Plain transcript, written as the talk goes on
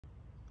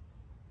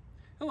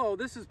Hello,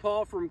 this is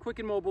Paul from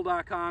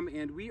quickandmobile.com,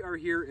 and we are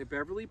here at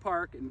Beverly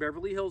Park in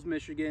Beverly Hills,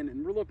 Michigan,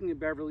 and we're looking at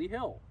Beverly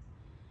Hill.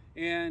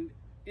 And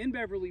in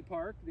Beverly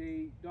Park,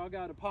 they dug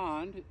out a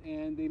pond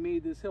and they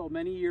made this hill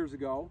many years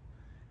ago.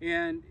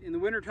 And in the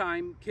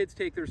wintertime, kids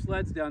take their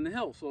sleds down the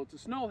hill, so it's a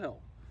snow hill.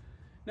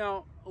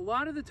 Now, a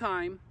lot of the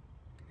time,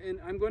 and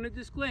I'm going to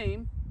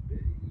disclaim,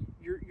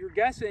 you're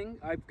guessing,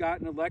 I've got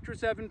an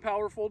Electra7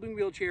 power folding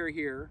wheelchair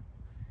here,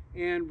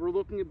 and we're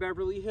looking at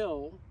Beverly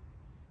Hill.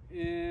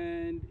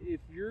 And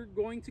if you're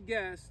going to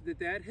guess that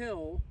that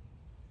hill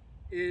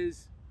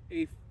is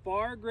a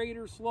far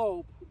greater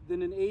slope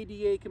than an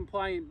ADA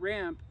compliant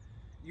ramp,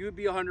 you would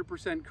be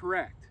 100%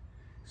 correct.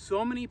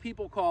 So many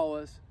people call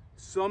us,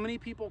 so many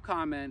people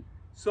comment,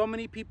 so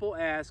many people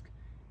ask,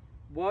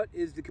 what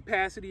is the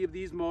capacity of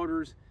these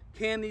motors?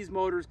 Can these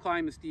motors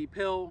climb a steep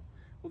hill?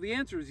 Well, the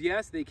answer is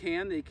yes, they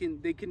can. They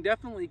can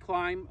definitely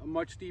climb a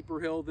much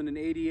steeper hill than an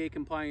ADA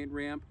compliant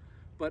ramp,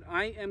 but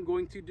I am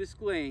going to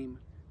disclaim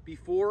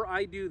before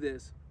I do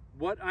this,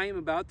 what I am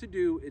about to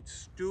do, it's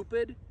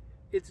stupid,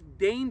 it's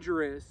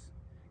dangerous,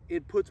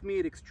 it puts me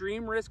at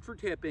extreme risk for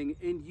tipping,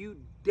 and you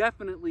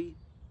definitely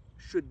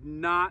should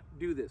not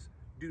do this.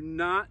 Do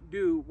not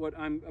do what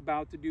I'm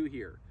about to do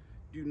here.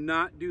 Do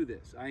not do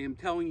this. I am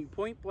telling you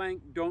point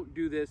blank, don't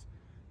do this.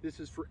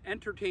 This is for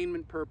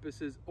entertainment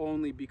purposes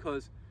only,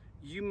 because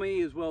you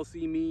may as well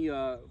see me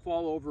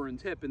fall over and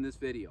tip in this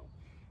video.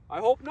 I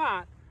hope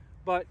not,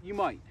 but you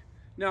might.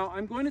 Now,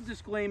 I'm going to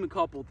disclaim a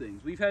couple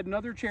things. We've had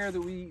another chair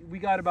that we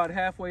got about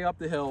halfway up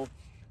the hill.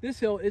 This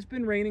hill, it's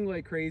been raining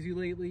like crazy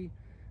lately.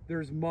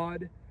 There's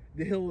mud.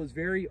 The hill is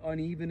very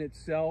uneven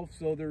itself,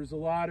 so there's a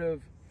lot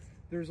of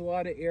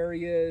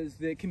areas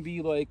that can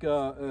be like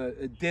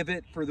a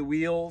divot for the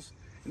wheels.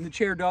 And the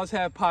chair does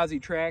have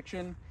posi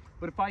traction,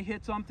 but if I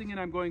hit something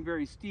and I'm going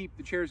very steep,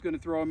 the chair is going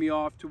to throw me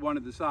off to one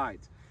of the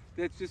sides.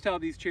 That's just how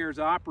these chairs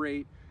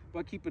operate,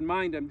 but keep in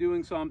mind I'm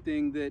doing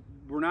something that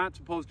we're not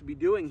supposed to be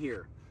doing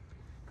here.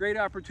 Great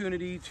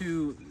opportunity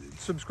to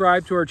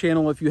subscribe to our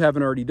channel if you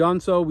haven't already done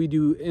so. We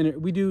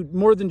do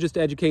more than just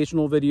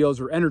educational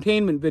videos or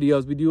entertainment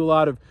videos. We do a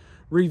lot of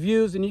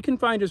reviews, and you can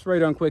find us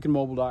right on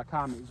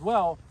quickandmobile.com as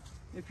well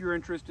if you're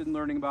interested in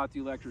learning about the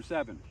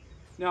Electra7.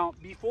 Now,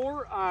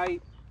 before I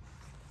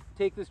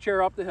take this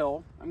chair up the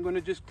hill, I'm going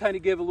to just kind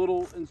of give a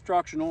little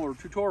instructional or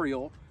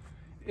tutorial.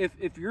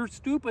 If you're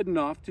stupid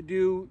enough to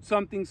do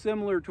something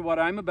similar to what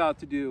I'm about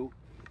to do,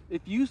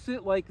 if you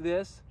sit like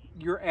this,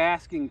 you're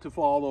asking to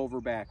fall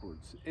over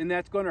backwards, and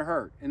that's going to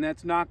hurt, and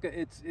that's not,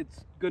 it's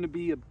going to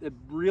be a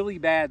really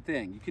bad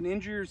thing. You can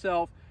injure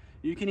yourself,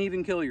 you can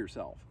even kill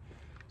yourself.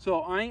 So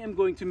I am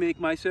going to make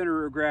my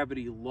center of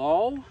gravity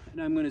low,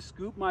 and I'm going to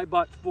scoop my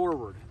butt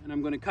forward, and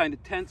I'm going to kind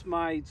of tense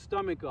my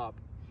stomach up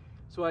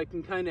so I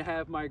can kind of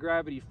have my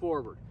gravity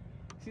forward.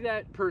 See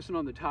that person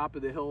on the top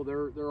of the hill?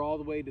 They're all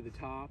the way to the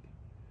top.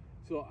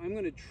 So I'm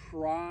going to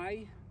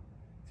try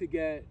to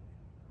get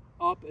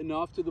up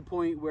enough to the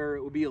point where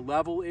it will be a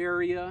level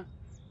area, and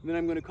then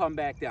I'm going to come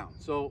back down.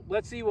 So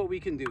let's see what we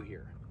can do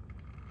here.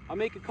 I'll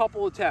make a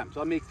couple attempts.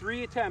 I'll make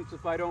 3 attempts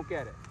if I don't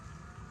get it.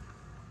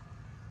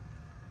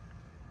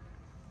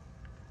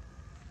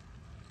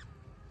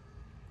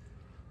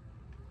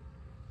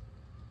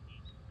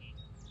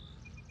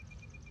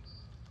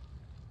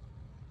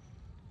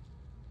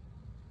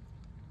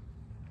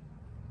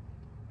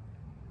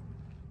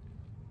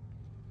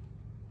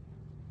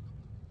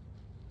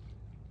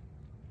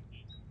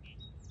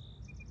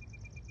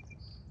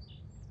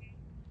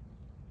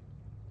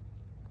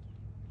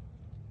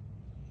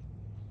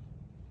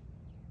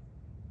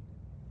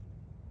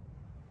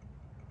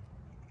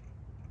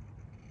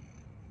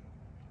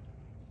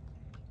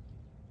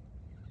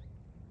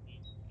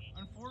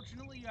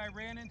 Unfortunately, I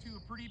ran into a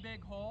pretty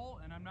big hole,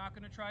 and I'm not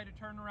going to try to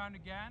turn around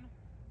again,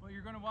 but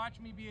you're going to watch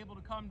me be able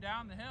to come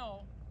down the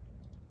hill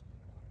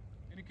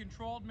in a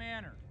controlled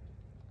manner.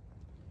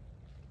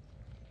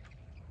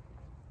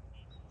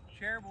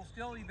 Chair will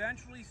still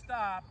eventually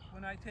stop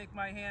when I take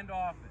my hand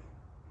off it.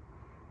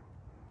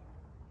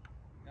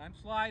 I'm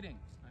sliding.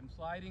 I'm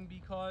sliding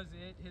because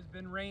it has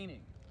been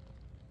raining.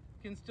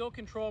 Can still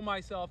control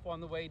myself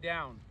on the way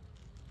down.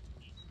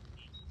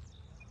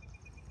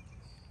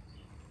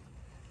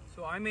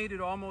 So I made it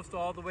almost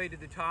all the way to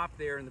the top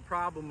there, and the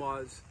problem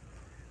was,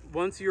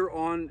 once you're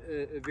on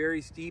a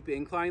very steep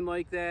incline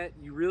like that,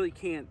 you really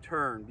can't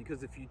turn,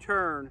 because if you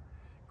turn,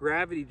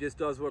 gravity just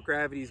does what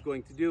gravity is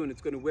going to do, and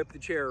it's going to whip the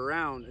chair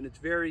around, and it's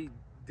very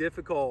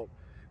difficult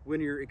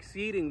when you're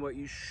exceeding what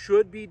you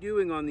should be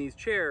doing on these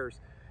chairs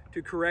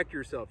to correct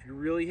yourself. You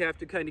really have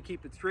to kind of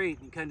keep it straight,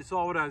 and you kind of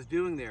saw what I was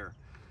doing there.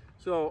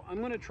 So I'm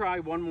going to try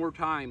one more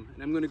time,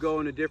 and I'm going to go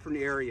in a different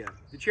area.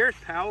 The chair's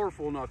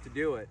powerful enough to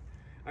do it.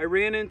 I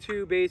ran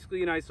into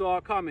basically, and I saw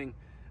it coming.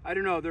 I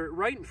don't know, they're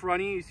right in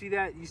front of you.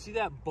 You see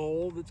that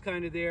bowl that's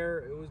kind of there?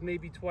 It was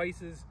maybe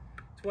twice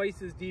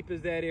as deep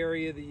as that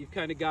area that you've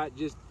kind of got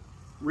just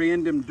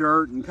random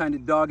dirt and kind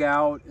of dug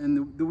out,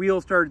 and the wheel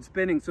started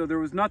spinning, so there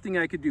was nothing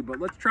I could do. But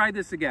let's try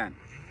this again.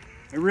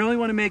 I really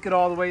want to make it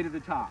all the way to the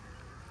top.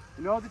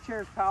 I know the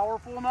chair's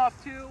powerful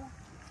enough to.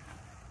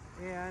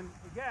 And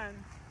again,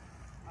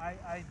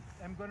 I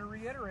am going to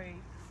reiterate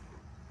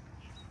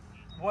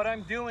what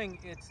I'm doing.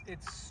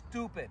 It's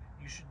stupid.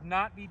 You should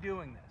not be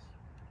doing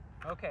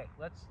this. Okay,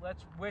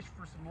 let's wish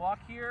for some luck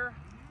here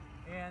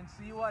and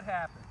see what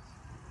happens.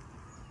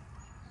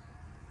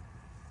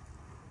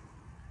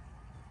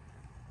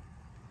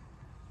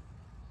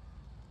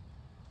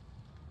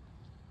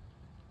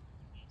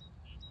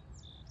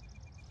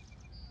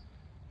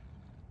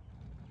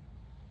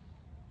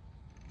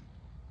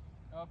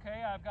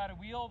 Okay, I've got a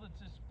wheel that's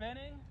just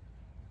spinning.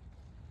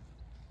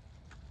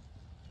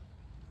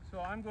 So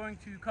I'm going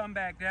to come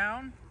back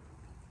down.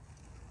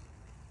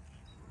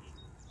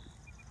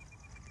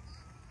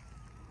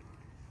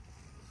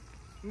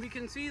 And we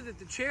can see that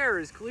the chair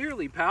is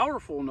clearly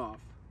powerful enough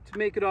to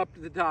make it up to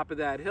the top of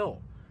that hill.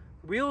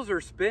 Wheels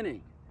are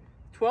spinning.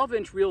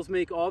 12-inch wheels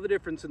make all the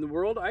difference in the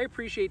world. I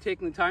appreciate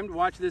taking the time to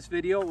watch this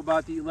video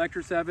about the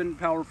Electra7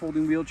 power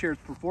folding wheelchair's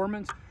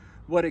performance,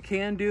 what it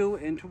can do,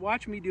 and to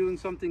watch me doing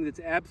something that's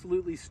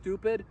absolutely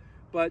stupid,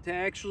 but to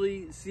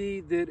actually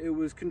see that it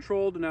was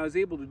controlled and I was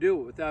able to do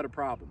it without a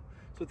problem.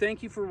 So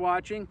thank you for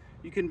watching.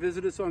 You can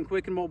visit us on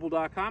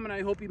quickandmobile.com, and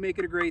I hope you make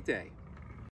it a great day.